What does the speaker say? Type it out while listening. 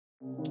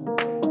I'm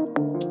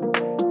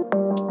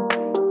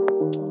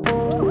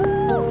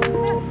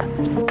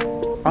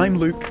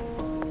Luke,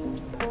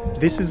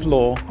 this is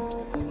Laure,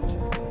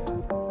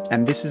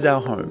 and this is our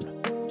home,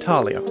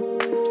 Talia.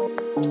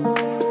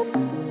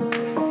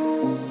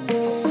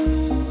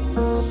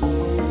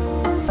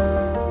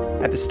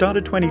 At the start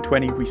of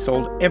 2020, we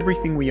sold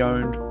everything we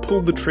owned,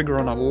 pulled the trigger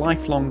on a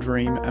lifelong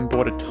dream, and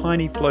bought a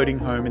tiny floating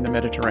home in the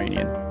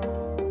Mediterranean.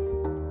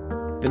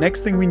 The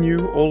next thing we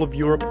knew, all of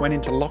Europe went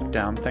into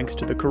lockdown thanks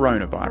to the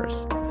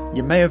coronavirus.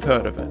 You may have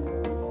heard of it.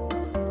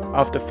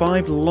 After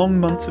 5 long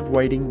months of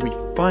waiting, we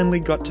finally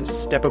got to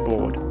step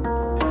aboard.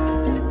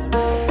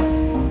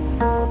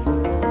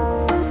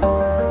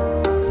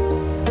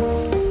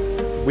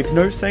 With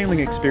no sailing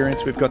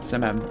experience, we've got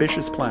some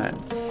ambitious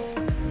plans.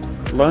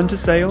 Learn to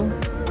sail,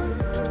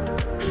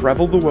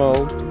 travel the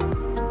world,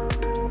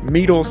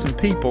 meet awesome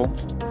people,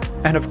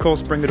 and of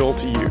course bring it all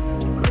to you.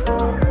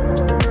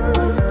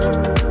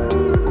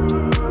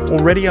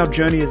 Already our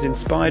journey has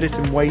inspired us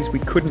in ways we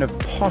couldn't have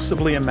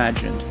possibly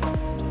imagined.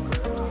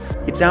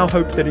 It's our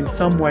hope that in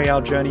some way our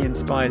journey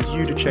inspires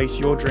you to chase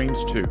your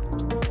dreams too.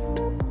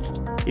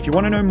 If you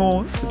want to know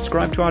more,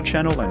 subscribe to our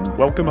channel and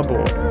welcome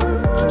aboard.